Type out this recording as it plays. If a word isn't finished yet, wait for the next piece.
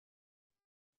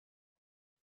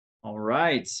All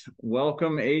right.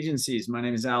 Welcome, agencies. My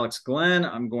name is Alex Glenn.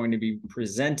 I'm going to be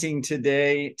presenting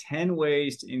today 10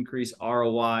 ways to increase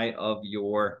ROI of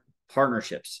your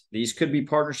partnerships. These could be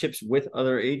partnerships with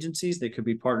other agencies, they could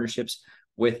be partnerships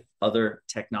with other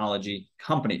technology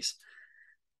companies.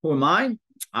 Who am I?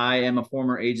 I am a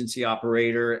former agency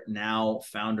operator, now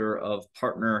founder of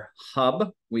Partner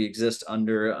Hub. We exist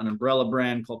under an umbrella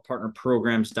brand called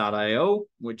partnerprograms.io,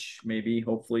 which maybe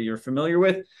hopefully you're familiar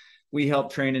with. We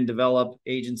help train and develop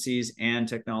agencies and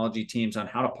technology teams on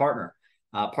how to partner.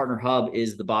 Partner Hub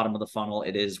is the bottom of the funnel.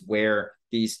 It is where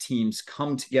these teams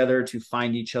come together to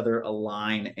find each other,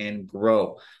 align, and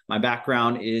grow. My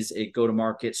background is a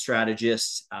go-to-market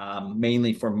strategist,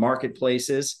 mainly for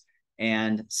marketplaces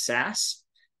and SaaS.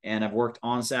 And I've worked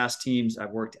on SaaS teams.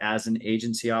 I've worked as an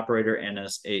agency operator and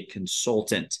as a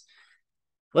consultant.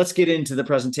 Let's get into the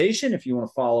presentation. If you want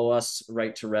to follow us,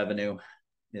 Right to Revenue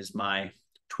is my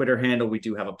Twitter handle. We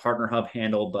do have a Partner Hub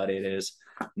handle, but it is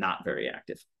not very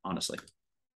active, honestly.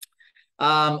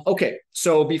 Okay,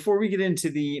 so before we get into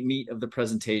the meat of the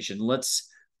presentation, let's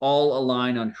all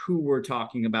align on who we're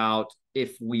talking about,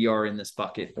 if we are in this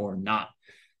bucket or not.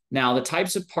 Now, the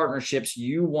types of partnerships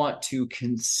you want to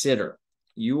consider.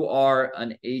 You are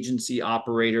an agency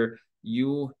operator.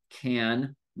 You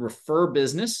can refer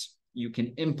business. You can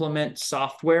implement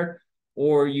software,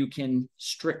 or you can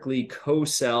strictly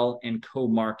co-sell and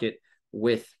co-market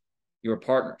with your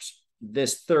partners.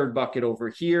 This third bucket over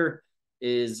here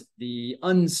is the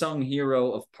unsung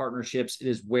hero of partnerships. It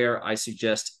is where I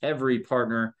suggest every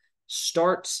partner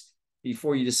starts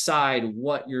before you decide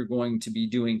what you're going to be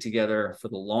doing together for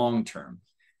the long term.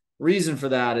 Reason for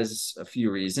that is a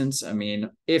few reasons. I mean,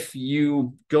 if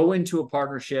you go into a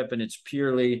partnership and it's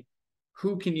purely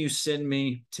who can you send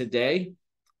me today,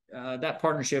 that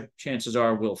partnership, chances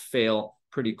are, will fail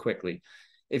pretty quickly.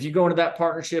 If you go into that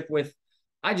partnership with,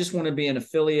 I just want to be an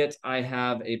affiliate, I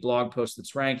have a blog post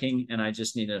that's ranking, and I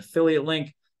just need an affiliate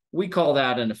link, we call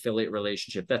that an affiliate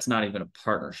relationship. That's not even a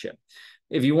partnership.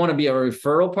 If you want to be a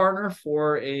referral partner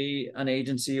for an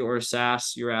agency or a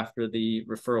SaaS, you're after the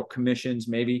referral commissions,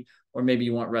 maybe, or maybe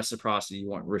you want reciprocity, you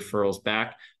want referrals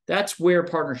back. That's where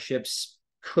partnerships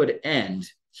could end,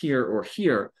 here or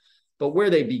here, but where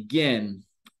they begin,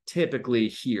 typically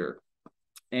here.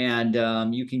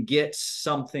 And you can get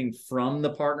something from the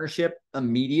partnership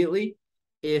immediately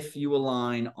if you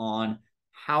align on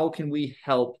how can we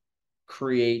help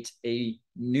create a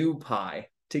new pie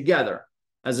together,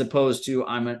 as opposed to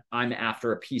I'm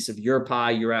after a piece of your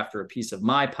pie, you're after a piece of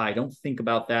my pie. Don't think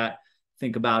about that.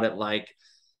 Think about it like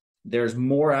there's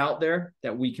more out there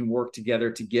that we can work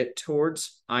together to get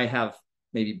towards. I have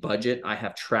maybe budget, I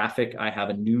have traffic, I have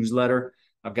a newsletter,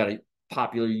 I've got a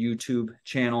popular YouTube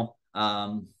channel.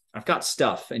 I've got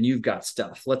stuff and you've got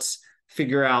stuff. Let's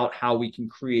figure out how we can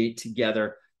create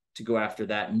together to go after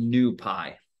that new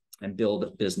pie and build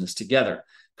a business together.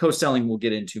 Co-selling we'll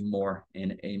get into more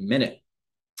in a minute.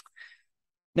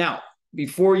 Now,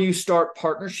 before you start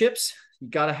partnerships, you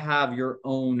got to have your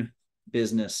own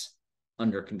business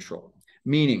under control.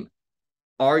 Meaning,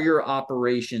 are your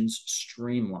operations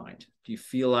streamlined? Do you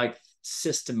feel like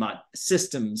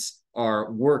systems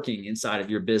are working inside of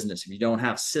your business? If you don't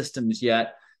have systems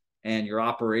yet and your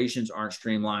operations aren't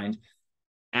streamlined,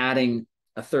 adding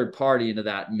a third party into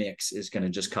that mix is going to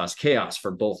just cause chaos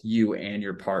for both you and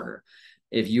your partner.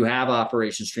 If you have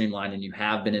operations streamlined and you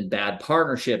have been in bad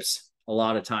partnerships, a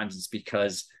lot of times it's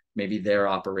because maybe their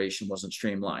operation wasn't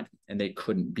streamlined and they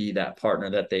couldn't be that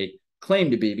partner that they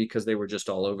claimed to be because they were just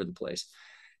all over the place.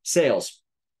 Sales.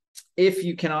 If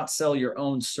you cannot sell your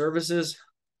own services,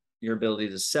 your ability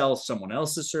to sell someone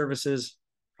else's services,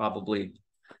 probably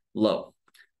low,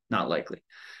 not likely.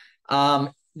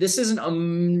 This isn't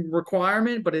a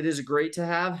requirement, but it is great to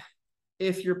have.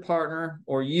 If your partner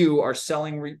or you are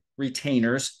selling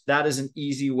retainers, that is an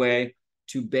easy way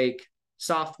to bake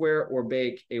software or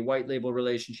bake a white label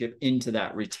relationship into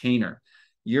that retainer.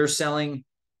 You're selling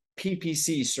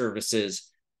PPC services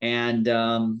and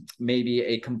maybe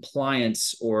a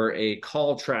compliance or a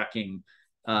call tracking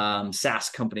SaaS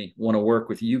company want to work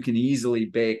with you. You can easily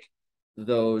bake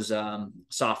those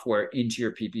software into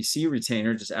your PPC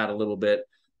retainer, just add a little bit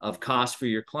of cost for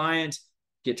your client,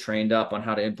 get trained up on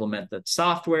how to implement that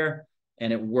software,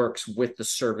 and it works with the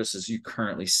services you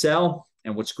currently sell.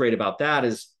 And what's great about that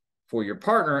is for your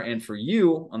partner and for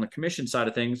you on the commission side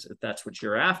of things, if that's what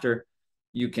you're after,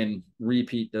 you can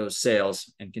repeat those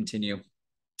sales and continue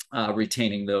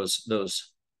retaining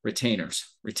those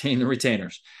retainers, retain the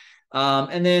retainers.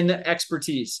 And then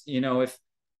expertise. You know, if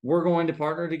we're going to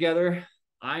partner together,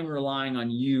 I'm relying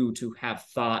on you to have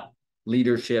thought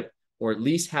leadership or at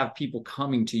least have people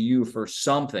coming to you for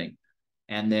something.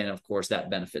 And then, of course,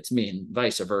 that benefits me and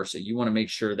vice versa. You want to make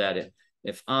sure that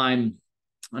if I'm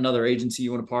another agency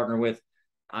you want to partner with,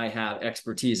 I have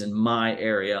expertise in my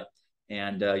area,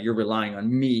 and you're relying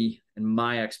on me and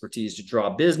my expertise to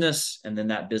draw business. And then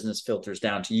that business filters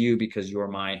down to you because you're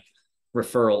my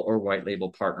referral or white label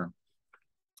partner.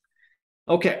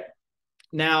 Okay.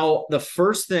 Now, the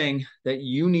first thing that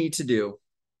you need to do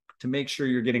to make sure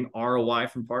you're getting ROI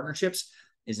from partnerships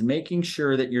is making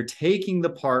sure that you're taking the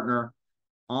partner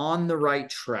on the right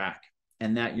track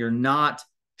and that you're not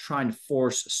trying to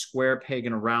force a square peg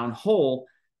in a round hole,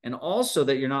 and also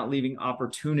that you're not leaving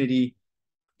opportunity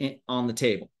on the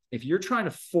table. If you're trying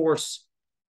to force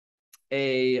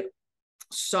a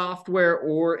software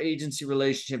or agency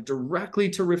relationship directly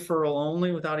to referral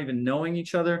only without even knowing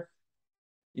each other,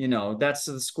 that's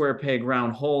the square peg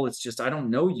round hole. It's just, I don't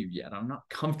know you yet. I'm not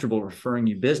comfortable referring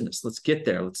you business. Let's get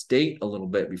there. Let's date a little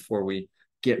bit before we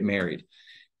get married.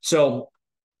 So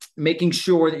making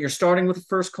sure that you're starting with the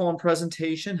first call and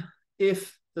presentation.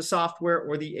 If the software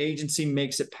or the agency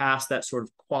makes it past that sort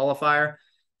of qualifier,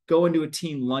 go into a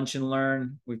team lunch and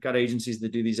learn. We've got agencies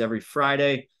that do these every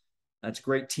Friday. That's a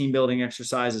great team building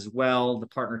exercise as well. The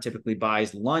partner typically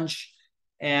buys lunch.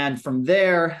 And from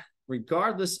there,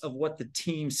 regardless of what the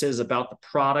team says about the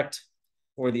product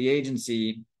or the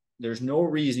agency, there's no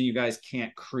reason you guys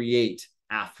can't create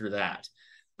after that.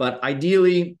 But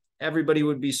ideally, everybody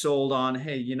would be sold on,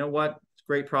 hey, you know what? It's a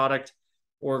great product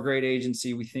or a great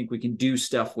agency. We think we can do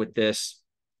stuff with this.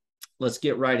 Let's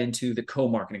get right into the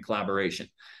co-marketing collaboration.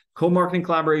 Co-marketing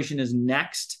collaboration is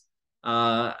next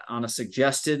on a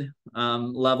suggested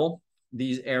level.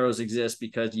 These arrows exist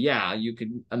because, yeah, you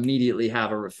can immediately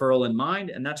have a referral in mind,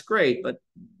 and that's great, but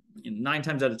 9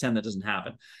 times out of 10, that doesn't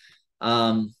happen.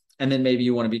 And then maybe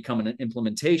you want to become an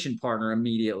implementation partner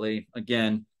immediately.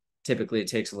 Again, typically it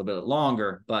takes a little bit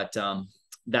longer, but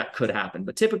that could happen.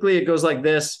 But typically it goes like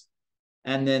this,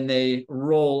 and then they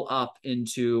roll up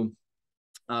into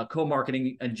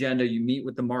co-marketing agenda. You meet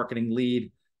with the marketing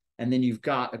lead, and then you've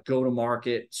got a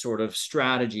go-to-market sort of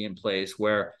strategy in place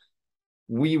where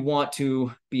we want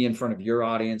to be in front of your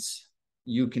audience.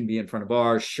 You can be in front of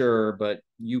ours, sure, but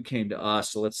you came to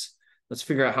us. So let's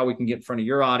figure out how we can get in front of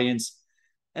your audience.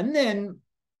 And then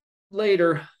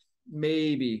later,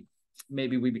 maybe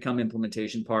we become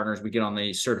implementation partners. We get on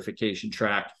the certification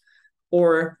track,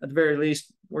 or at the very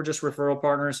least, we're just referral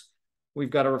partners. We've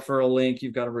got a referral link.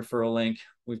 You've got a referral link.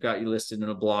 We've got you listed in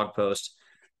a blog post,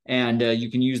 and you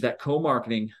can use that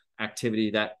co-marketing activity,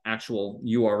 that actual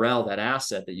URL, that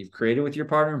asset that you've created with your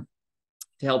partner,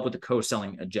 to help with the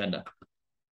co-selling agenda,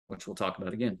 which we'll talk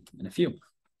about again in a few.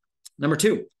 Number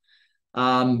 2,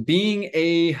 being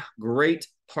a great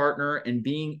partner and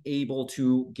being able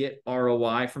to get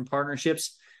ROI from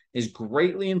partnerships is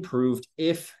greatly improved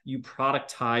if you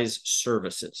productize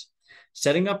services.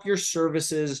 Setting up your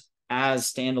services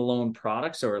as standalone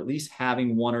products, or at least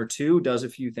having 1 or 2, does a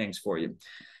few things for you.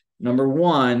 Number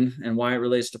 1, and why it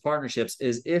relates to partnerships,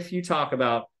 is if you talk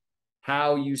about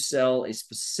how you sell a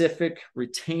specific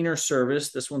retainer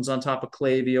service. This one's on top of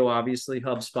Klaviyo, obviously,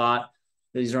 HubSpot.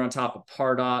 These are on top of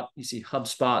Pardot. You see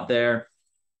HubSpot there.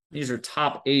 These are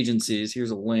top agencies.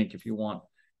 Here's a link if you want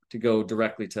to go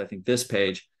directly to, I think, this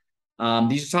page.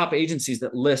 These are top agencies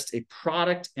that list a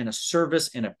product and a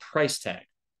service and a price tag.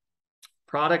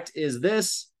 Product is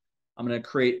this. I'm going to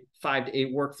create 5 to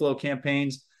 8 workflow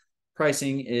campaigns.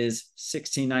 Pricing is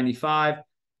 $16.95.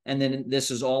 And then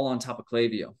this is all on top of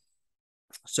Klaviyo.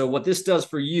 So what this does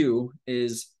for you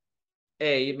is,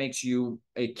 it makes you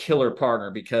a killer partner,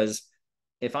 because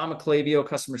if I'm a Klaviyo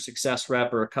customer success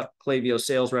rep or a Klaviyo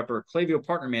sales rep or a Klaviyo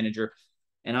partner manager,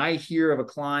 and I hear of a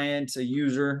client, a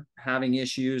user having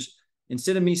issues,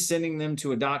 instead of me sending them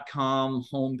to a .com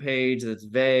homepage that's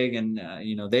vague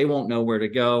and they won't know where to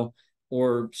go,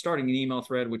 or starting an email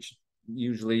thread, which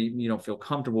usually you don't feel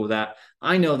comfortable with that,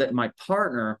 I know that my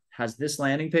partner has this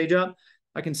landing page up.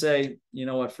 I can say, you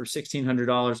know what, for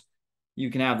 $1,600, you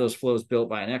can have those flows built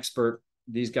by an expert.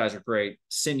 These guys are great.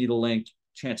 Send you the link.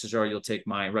 Chances are you'll take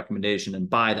my recommendation and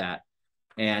buy that.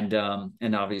 And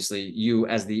obviously you,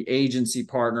 as the agency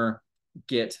partner,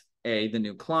 get the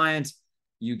new client,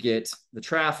 you get the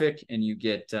traffic, and you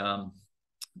get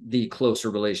the closer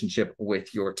relationship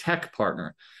with your tech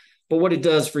partner. But what it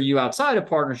does for you outside of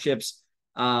partnerships,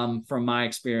 from my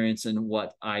experience and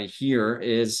what I hear,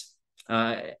 is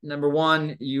number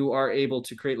 1, you are able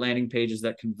to create landing pages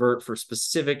that convert for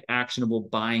specific actionable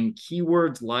buying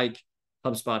keywords like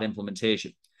HubSpot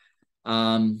implementation.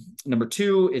 Number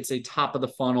 2, it's a top of the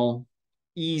funnel,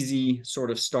 easy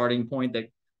sort of starting point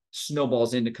that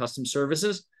snowballs into custom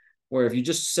services. where if you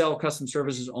just sell custom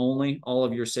services only, all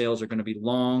of your sales are going to be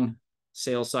long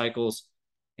sales cycles,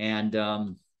 and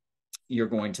you're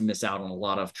going to miss out on a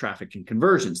lot of traffic and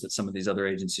conversions that some of these other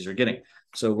agencies are getting.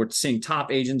 So we're seeing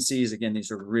top agencies. Again,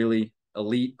 these are really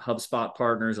elite HubSpot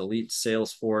partners, elite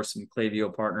Salesforce and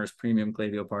Klaviyo partners, premium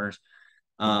Klaviyo partners,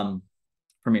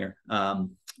 Premier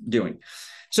doing.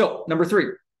 So number 3,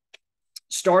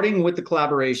 starting with the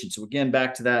collaboration. So again,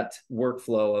 back to that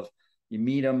workflow of you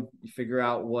meet them, you figure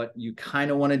out what you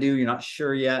kind of want to do. You're not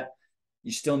sure yet.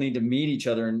 You still need to meet each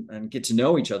other and get to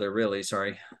know each other, really.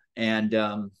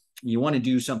 And you want to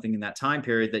do something in that time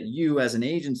period that you as an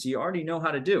agency already know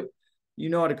how to do. You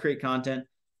know how to create content.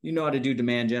 You know how to do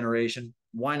demand generation.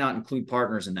 Why not include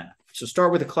partners in that? So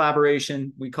start with a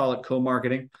collaboration. We call it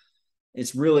co-marketing.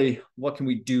 It's really what can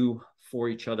we do for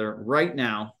each other right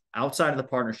now outside of the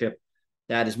partnership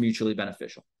that is mutually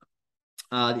beneficial.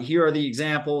 Here are the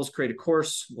examples. Create a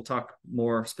course. We'll talk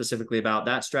more specifically about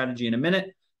that strategy in a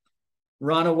minute.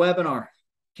 Run a webinar.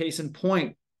 Case in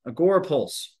point,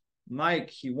 Agorapulse. Mike,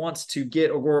 he wants to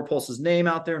get Agorapulse's name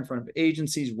out there in front of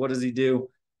agencies. What does he do?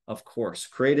 Of course,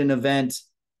 create an event,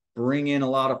 bring in a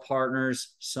lot of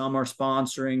partners. Some are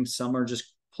sponsoring, some are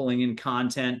just pulling in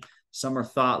content, some are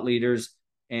thought leaders,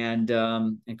 and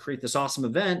create this awesome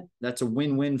event. That's a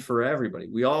win-win for everybody.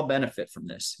 We all benefit from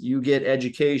this. You get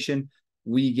education,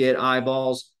 we get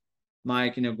eyeballs.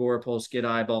 Mike and Agorapulse get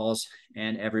eyeballs,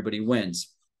 and everybody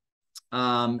wins.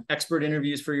 Expert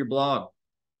interviews for your blog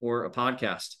or a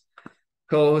podcast.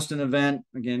 Co-host an event,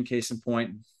 again, case in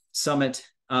point. Submit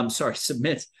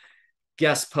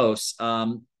guest posts.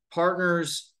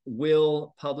 Partners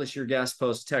will publish your guest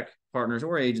posts, tech partners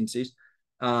or agencies,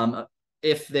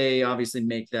 if they obviously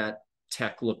make that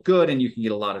tech look good, and you can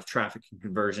get a lot of traffic and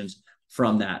conversions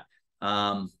from that.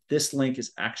 This link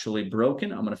is actually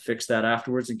broken. I'm going to fix that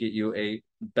afterwards and get you a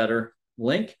better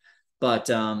link, but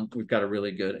we've got a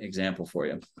really good example for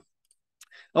you.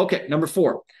 Okay, number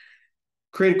 4,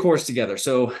 create a course together.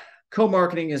 So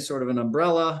co-marketing is sort of an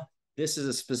umbrella. This is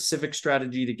a specific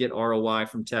strategy to get ROI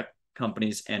from tech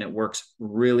companies, and it works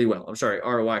really well. I'm sorry,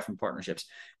 ROI from partnerships,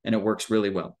 and it works really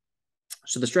well.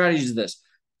 So the strategy is this.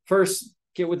 First,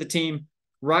 get with the team,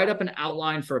 write up an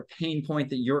outline for a pain point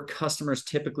that your customers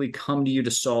typically come to you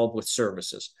to solve with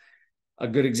services. A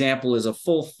good example is a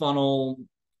full funnel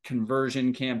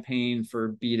conversion campaign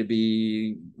for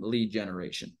B2B lead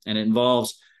generation, and it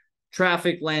involves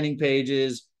traffic, landing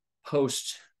pages,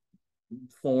 post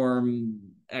form,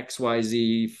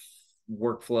 XYZ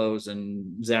workflows,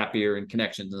 and Zapier and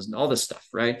connections and all this stuff,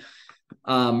 right?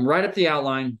 Write up the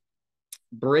outline,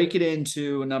 break it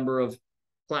into a number of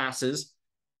classes.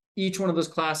 Each one of those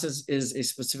classes is a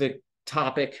specific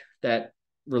topic that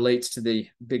relates to the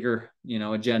bigger,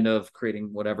 agenda of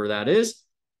creating whatever that is,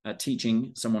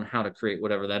 teaching someone how to create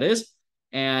whatever that is.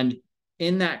 And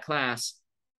in that class,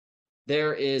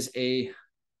 there is a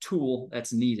tool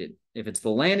that's needed. If it's the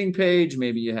landing page,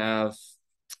 maybe you have,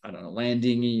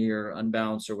 Landingy or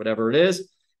Unbounce or whatever it is.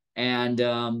 And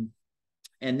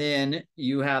then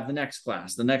you have the next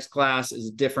class. The next class is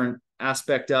a different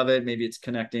aspect of it. Maybe it's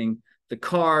connecting the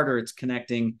card, or it's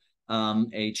connecting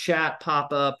a chat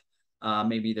pop-up.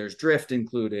 Maybe there's Drift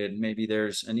included. Maybe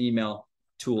there's an email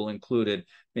tool included.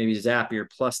 Maybe Zapier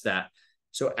plus that.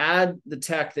 So add the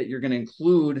tech that you're going to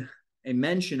include a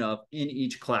mention of in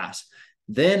each class.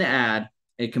 Then add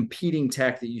a competing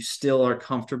tech that you still are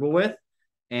comfortable with,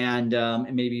 and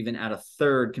maybe even add a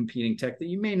third competing tech that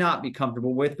you may not be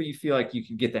comfortable with, but you feel like you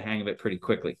can get the hang of it pretty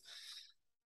quickly.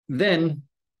 Then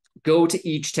go to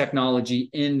each technology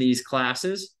in these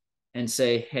classes and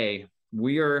say, hey,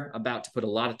 we are about to put a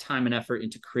lot of time and effort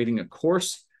into creating a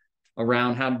course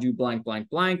around how to do blank, blank,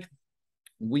 blank.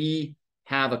 We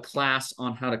have a class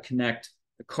on how to connect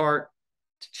the cart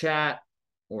to chat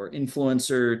or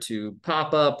influencer to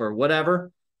pop-up or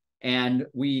whatever. And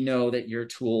we know that your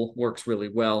tool works really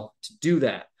well to do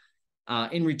that.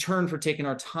 In return for taking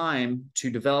our time to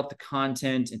develop the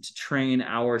content and to train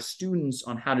our students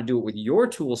on how to do it with your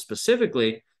tool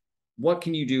specifically, what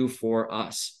can you do for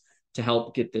us to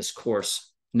help get this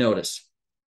course noticed?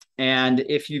 And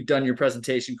if you've done your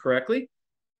presentation correctly,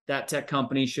 that tech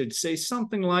company should say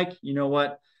something like, you know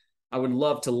what, I would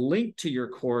love to link to your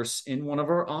course in one of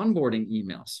our onboarding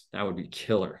emails. That would be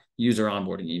killer. User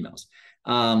onboarding emails.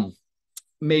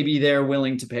 Maybe they're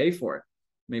willing to pay for it.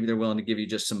 Maybe they're willing to give you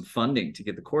just some funding to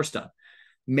get the course done.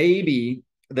 Maybe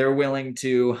they're willing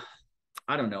to,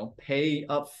 pay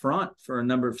up front for a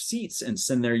number of seats and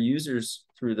send their users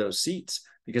through those seats,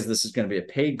 because this is going to be a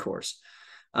paid course.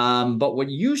 But what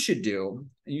you should do,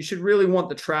 you should really want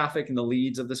the traffic and the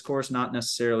leads of this course, not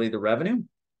necessarily the revenue,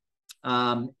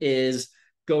 is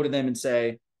go to them and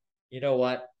say, you know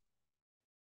what,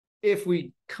 if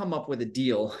we come up with a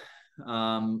deal,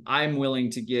 I'm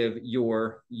willing to give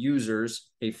your users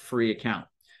a free account.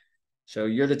 So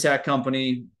you're the tech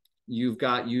company, you've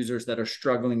got users that are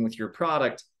struggling with your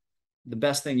product. The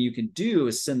best thing you can do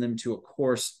is send them to a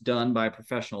course done by a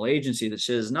professional agency that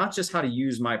says not just how to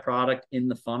use my product in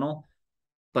the funnel,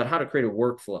 but how to create a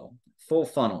workflow, full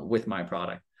funnel with my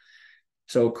product.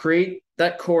 So create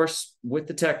that course with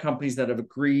the tech companies that have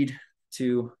agreed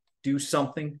to do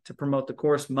something to promote the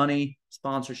course, money,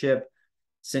 sponsorship,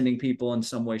 sending people in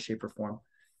some way, shape, or form.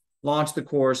 Launch the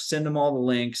course, send them all the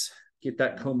links, get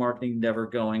that co-marketing endeavor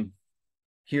going.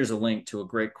 Here's a link to a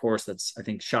great course that's, I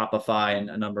think, Shopify and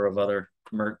a number of other,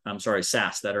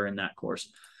 SaaS that are in that course.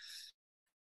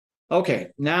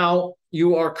 Okay, now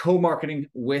you are co-marketing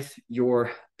with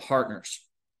your partners.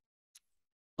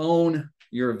 Own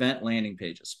your event landing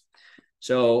pages.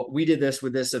 So we did this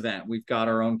with this event. We've got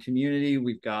our own community.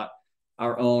 We've got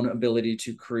our own ability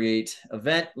to create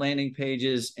event landing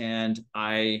pages. And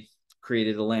I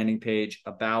created a landing page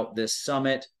about this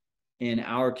summit in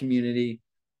our community.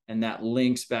 And that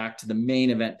links back to the main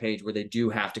event page where they do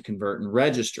have to convert and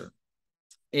register.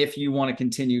 If you want to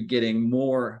continue getting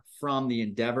more from the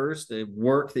endeavors, the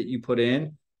work that you put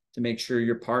in to make sure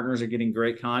your partners are getting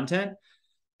great content,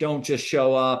 don't just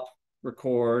show up,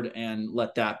 record, and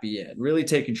let that be it. Really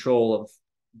take control of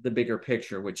the bigger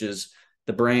picture, which is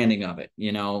the branding of it.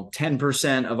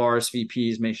 10% of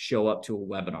RSVPs may show up to a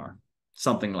webinar,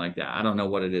 something like that. I don't know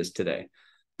what it is today,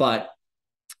 but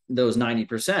those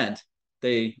 90%,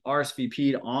 they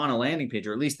RSVP'd on a landing page,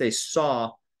 or at least they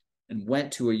saw and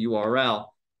went to a URL.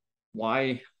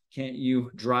 Why can't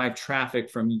you drive traffic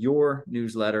from your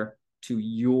newsletter to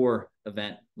your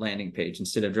event landing page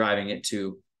instead of driving it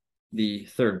to the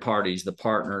third parties, the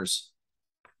partners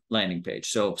landing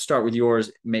page? So start with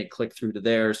yours, make click through to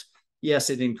theirs. Yes,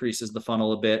 it increases the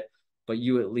funnel a bit, but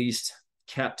you at least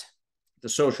kept the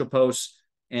social posts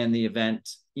and the event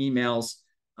emails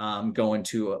going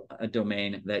to a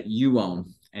domain that you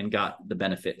own and got the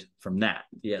benefit from that.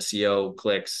 The SEO,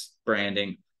 clicks,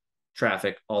 branding,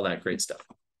 traffic, all that great stuff.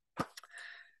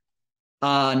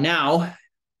 Now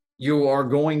you are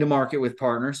going to market with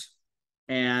partners,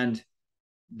 and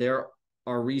there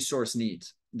are resource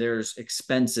needs. There's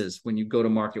expenses when you go to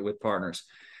market with partners.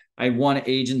 I had one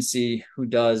agency who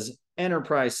does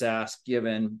enterprise SaaS,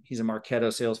 given he's a Marketo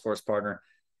Salesforce partner.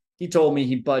 He told me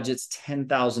he budgets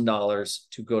 $10,000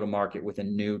 to go to market with a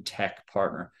new tech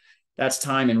partner. That's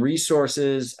time and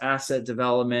resources, asset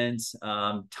development,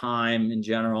 time in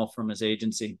general from his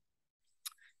agency.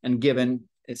 And given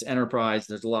it's enterprise,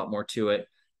 there's a lot more to it.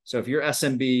 So if you're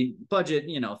SMB, budget,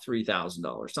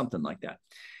 $3,000, something like that.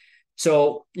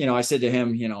 So, I said to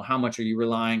him, how much are you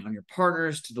relying on your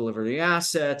partners to deliver the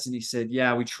assets? And he said,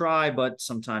 yeah, we try, but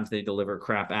sometimes they deliver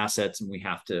crap assets and we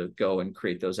have to go and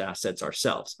create those assets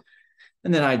ourselves.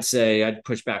 And then I'd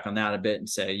push back on that a bit and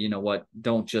say, you know what,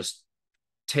 don't just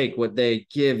take what they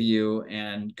give you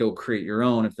and go create your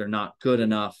own if they're not good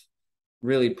enough.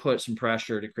 Really put some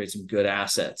pressure to create some good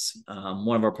assets.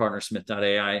 One of our partners,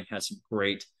 Smith.ai, has some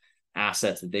great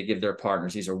assets that they give their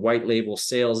partners. These are white label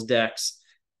sales decks.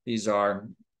 These are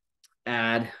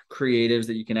ad creatives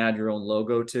that you can add your own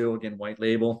logo to, again, white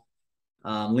label.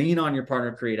 Lean on your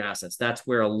partner, create assets. That's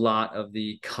where a lot of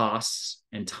the costs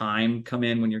and time come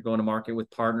in when you're going to market with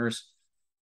partners.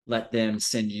 Let them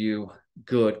send you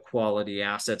good quality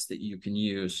assets that you can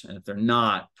use. And if they're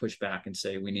not, push back and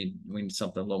say, we need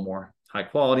something a little more high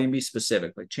quality, and be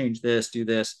specific, like change this, do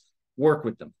this, work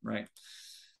with them, right?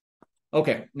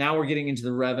 Okay, now we're getting into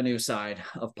the revenue side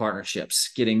of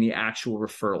partnerships, getting the actual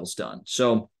referrals done.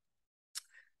 So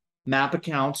map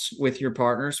accounts with your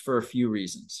partners for a few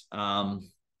reasons.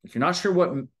 If you're not sure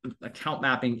what account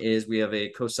mapping is, we have a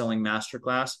co-selling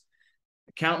masterclass.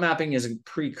 Account mapping is a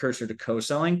precursor to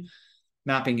co-selling.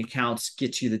 Mapping accounts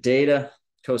gets you the data.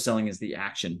 Co-selling is the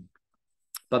action.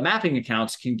 But mapping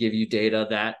accounts can give you data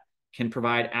that can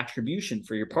provide attribution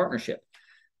for your partnership.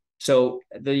 So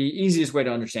the easiest way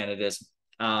to understand it is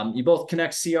you both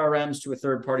connect CRMs to a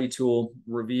third-party tool.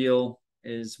 Reveal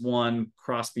is one.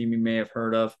 Crossbeam you may have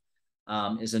heard of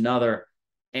is another.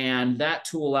 And that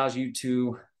tool allows you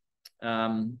to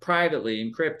privately,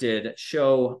 encrypted,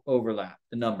 show overlap,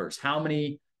 the numbers. How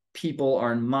many people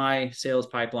are in my sales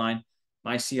pipeline,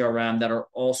 my CRM, that are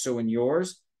also in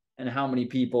yours? And how many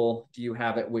people do you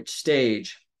have at which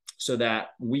stage, so that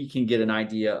we can get an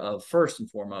idea of, first and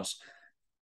foremost,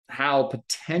 how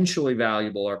potentially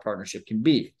valuable our partnership can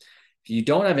be. If you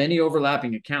don't have any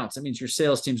overlapping accounts, that means your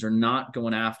sales teams are not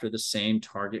going after the same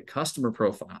target customer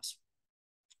profiles.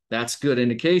 That's good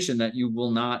indication that you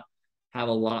will not have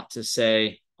a lot to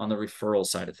say on the referral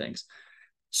side of things.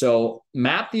 So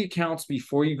map the accounts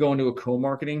before you go into a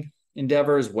co-marketing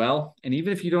endeavor as well. And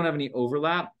even if you don't have any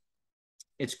overlap,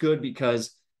 it's good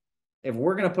because if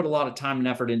we're going to put a lot of time and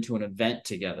effort into an event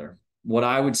together, what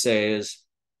I would say is,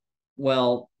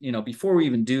 well, before we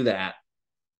even do that,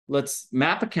 let's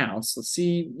map accounts. Let's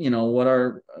see, what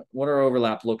our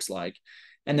overlap looks like.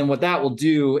 And then what that will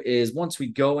do is once we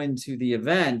go into the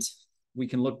event, we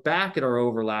can look back at our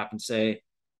overlap and say,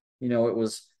 it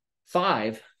was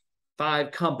five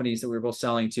companies that we were both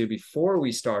selling to before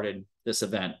we started this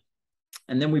event.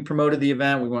 And then we promoted the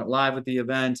event. We went live with the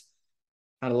event,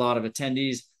 had a lot of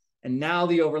attendees. And now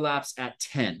the overlap's at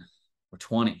 10 or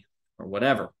 20 or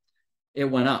whatever. It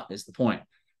went up is the point.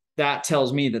 That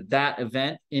tells me that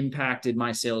event impacted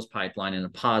my sales pipeline in a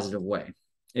positive way.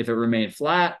 If it remained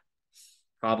flat,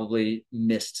 probably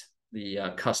missed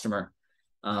the customer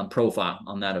profile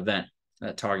on that event,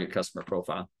 that target customer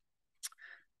profile.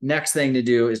 Next thing to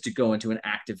do is to go into an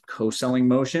active co-selling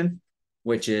motion,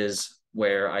 which is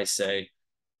where I say,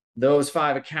 those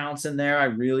 5 accounts in there, I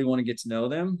really want to get to know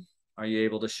them. Are you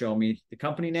able to show me the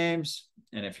company names?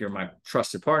 And if you're my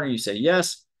trusted partner, you say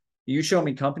yes. You show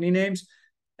me company names.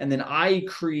 And then I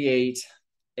create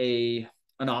an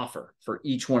offer for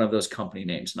each one of those company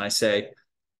names. And I say,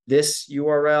 this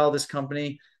URL, this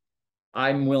company,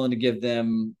 I'm willing to give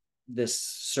them this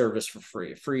service for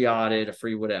free, a free audit, a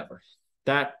free whatever.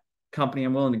 That company,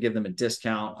 I'm willing to give them a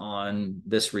discount on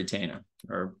this retainer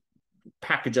or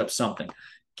package up something.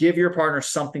 Give your partner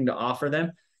something to offer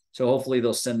them. So hopefully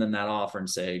they'll send them that offer and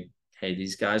say, hey,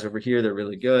 these guys over here, they're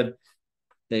really good.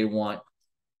 They want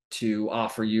to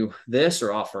offer you this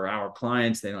or offer our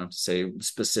clients. They don't have to say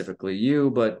specifically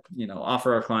you, but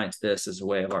offer our clients this as a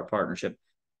way of our partnership,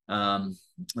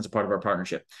 as a part of our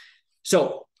partnership.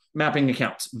 So mapping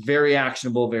accounts, very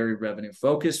actionable, very revenue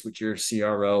focused, which your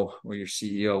CRO or your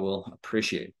CEO will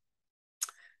appreciate.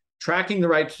 Tracking the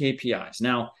right KPIs.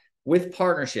 Now, with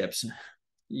partnerships,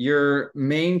 your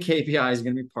main KPI is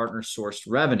going to be partner sourced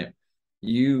revenue.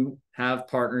 You have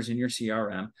partners in your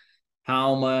CRM.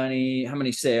 How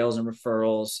many sales and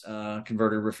referrals,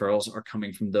 converted referrals are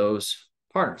coming from those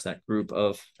partners, that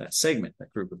segment,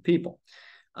 that group of people.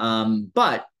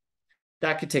 But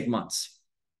that could take months.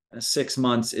 6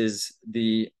 months is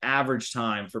the average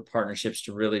time for partnerships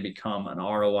to really become an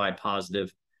ROI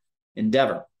positive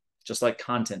endeavor, just like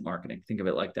content marketing. Think of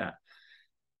it like that.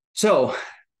 So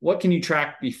what can you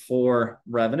track before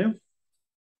revenue?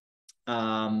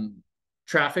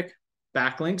 Traffic,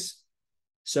 backlinks.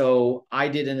 So I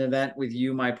did an event with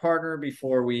you, my partner,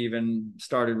 before we even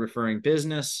started referring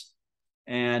business,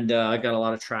 and I got a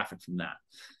lot of traffic from that.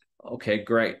 Okay,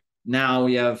 great. Now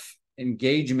we have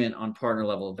engagement on partner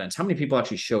level events. How many people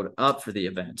actually showed up for the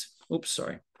event? Oops,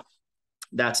 sorry.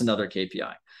 That's another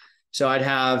KPI. So I'd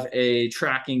have a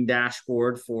tracking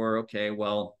dashboard for, okay,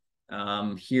 well,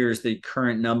 here's the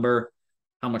current number,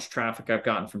 how much traffic I've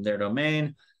gotten from their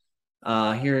domain.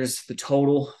 Here's the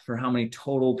total for how many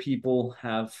total people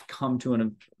have come to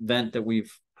an event that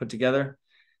we've put together.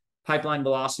 Pipeline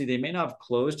velocity, they may not have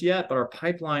closed yet, but our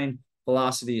pipeline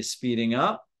velocity is speeding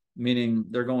up, meaning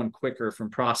they're going quicker from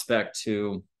prospect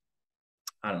to,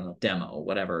 I don't know, demo,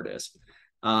 whatever it is.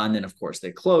 And then, of course,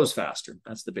 they close faster.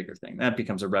 That's the bigger thing. That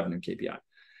becomes a revenue KPI.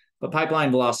 But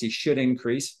pipeline velocity should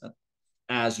increase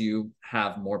as you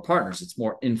have more partners. It's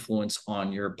more influence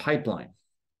on your pipeline.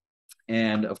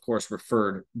 And of course,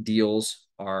 referred deals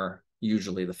are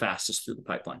usually the fastest through the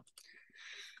pipeline.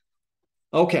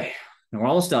 Okay, now we're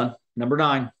almost done. Number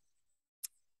 9,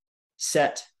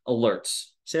 set alerts.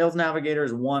 Sales Navigator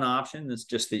is one option. That's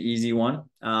just the easy one,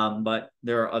 but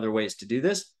there are other ways to do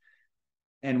this.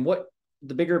 And what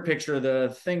the bigger picture,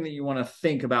 the thing that you want to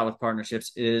think about with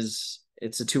partnerships is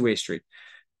it's a two-way street.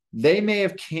 They may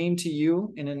have came to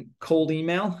you in a cold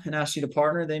email and asked you to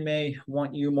partner. They may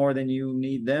want you more than you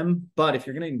need them. But if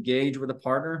you're going to engage with a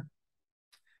partner,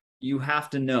 you have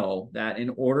to know that in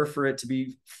order for it to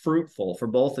be fruitful for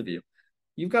both of you,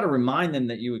 you've got to remind them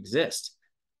that you exist.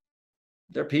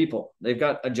 They're people. They've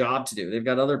got a job to do. They've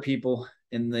got other people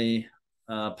in the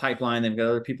pipeline. They've got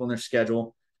other people in their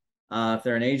schedule. If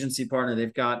they're an agency partner,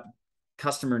 they've got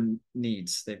customer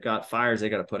needs. They've got fires they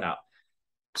got to put out.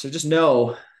 So just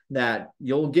know that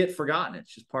you'll get forgotten.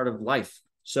 It's just part of life.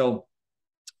 So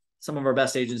some of our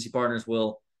best agency partners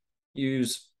will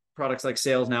use products like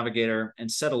Sales Navigator and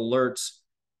set alerts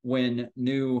when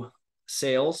new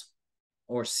sales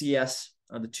or CS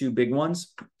are the two big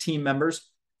ones. Team members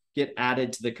get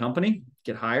added to the company,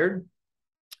 get hired,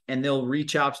 and they'll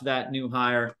reach out to that new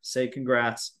hire, say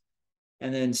congrats,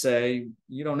 and then say,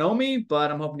 you don't know me,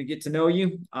 but I'm hoping to get to know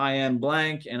you. I am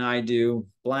blank and I do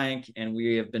blank, and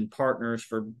we have been partners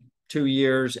for 2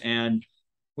 years, and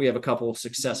we have a couple of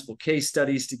successful case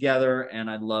studies together, and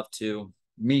I'd love to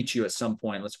meet you at some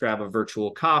point. Let's grab a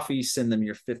virtual coffee, send them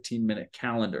your 15-minute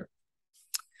calendar.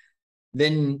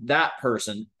 Then that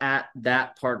person at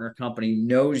that partner company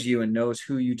knows you and knows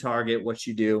who you target, what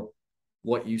you do,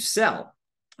 what you sell.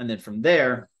 And then from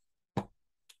there,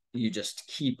 you just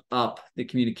keep up the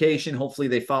communication. Hopefully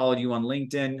they followed you on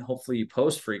LinkedIn. Hopefully you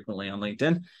post frequently on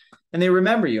LinkedIn, and they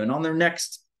remember you. And on their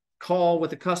next call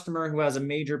with a customer who has a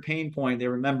major pain point, they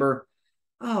remember,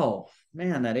 oh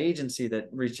man, that agency that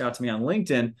reached out to me on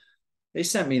LinkedIn, they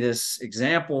sent me this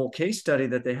example case study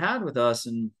that they had with us,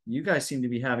 and you guys seem to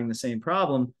be having the same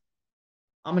problem.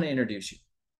 I'm going to introduce you.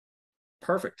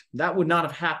 Perfect. That would not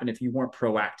have happened if you weren't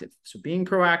proactive. So being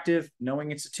proactive,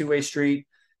 knowing it's a two-way street,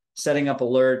 setting up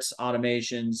alerts,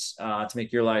 automations to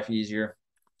make your life easier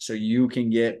so you can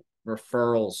get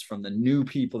referrals from the new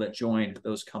people that joined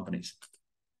those companies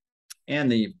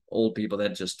and the old people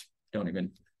that just don't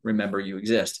even remember you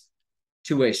exist.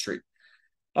 Two-way street.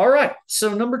 All right.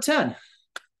 So number 10,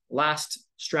 last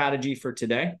strategy for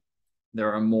today.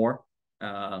 There are more.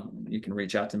 You can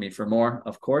reach out to me for more,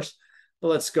 of course, but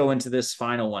let's go into this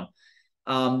final one.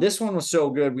 This one was so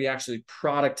good. We actually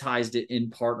productized it in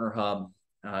Partner Hub.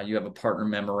 You have a partner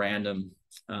memorandum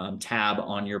tab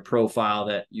on your profile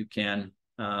that you can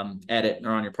edit,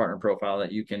 or on your partner profile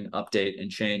that you can update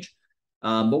and change.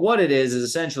 But what it is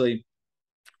essentially,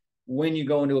 when you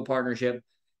go into a partnership,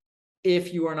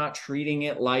 if you are not treating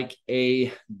it like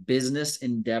a business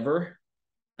endeavor,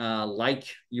 like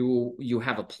you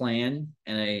have a plan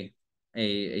and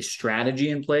a strategy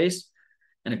in place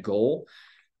and a goal,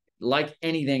 like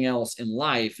anything else in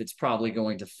life, it's probably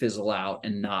going to fizzle out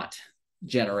and not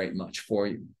generate much for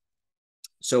you.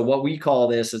 So what we call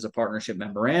this is a partnership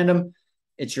memorandum.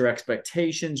 It's your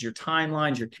expectations, your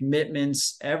timelines, your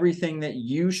commitments, everything that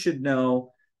you should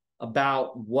know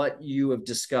about what you have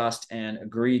discussed and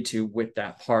agreed to with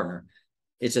that partner.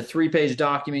 It's a 3-page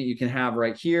document you can have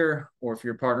right here, or if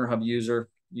you're a Partner Hub user,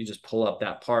 you just pull up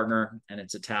that partner and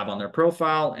it's a tab on their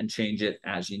profile and change it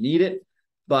as you need it.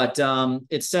 But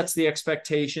it sets the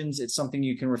expectations. It's something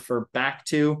you can refer back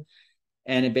to,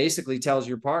 and it basically tells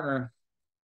your partner,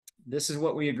 this is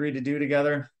what we agreed to do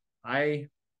together. I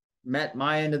met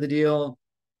my end of the deal.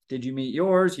 Did you meet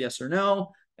yours? Yes or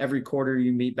no? Every quarter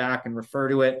you meet back and refer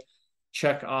to it,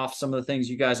 check off some of the things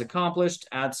you guys accomplished,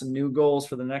 add some new goals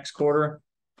for the next quarter,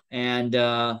 and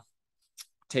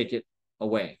take it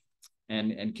away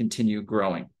and continue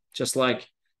growing. Just like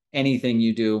anything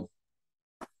you do,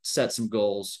 set some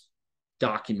goals,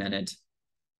 document it,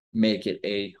 make it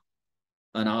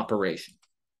an operation.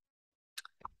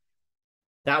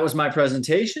 That was my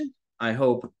presentation. I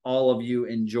hope all of you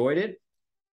enjoyed it.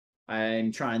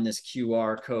 I'm trying this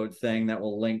QR code thing that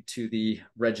will link to the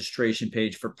registration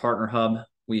page for Partner Hub.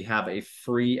 We have a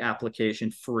free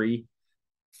application, free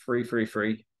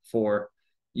for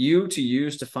you to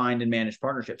use to find and manage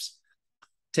partnerships.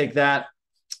 Take that,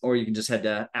 or you can just head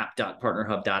to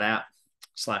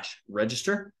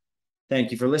app.partnerhub.app/register.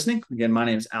 Thank you for listening. Again, my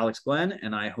name is Alex Glenn,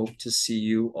 and I hope to see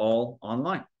you all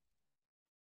online.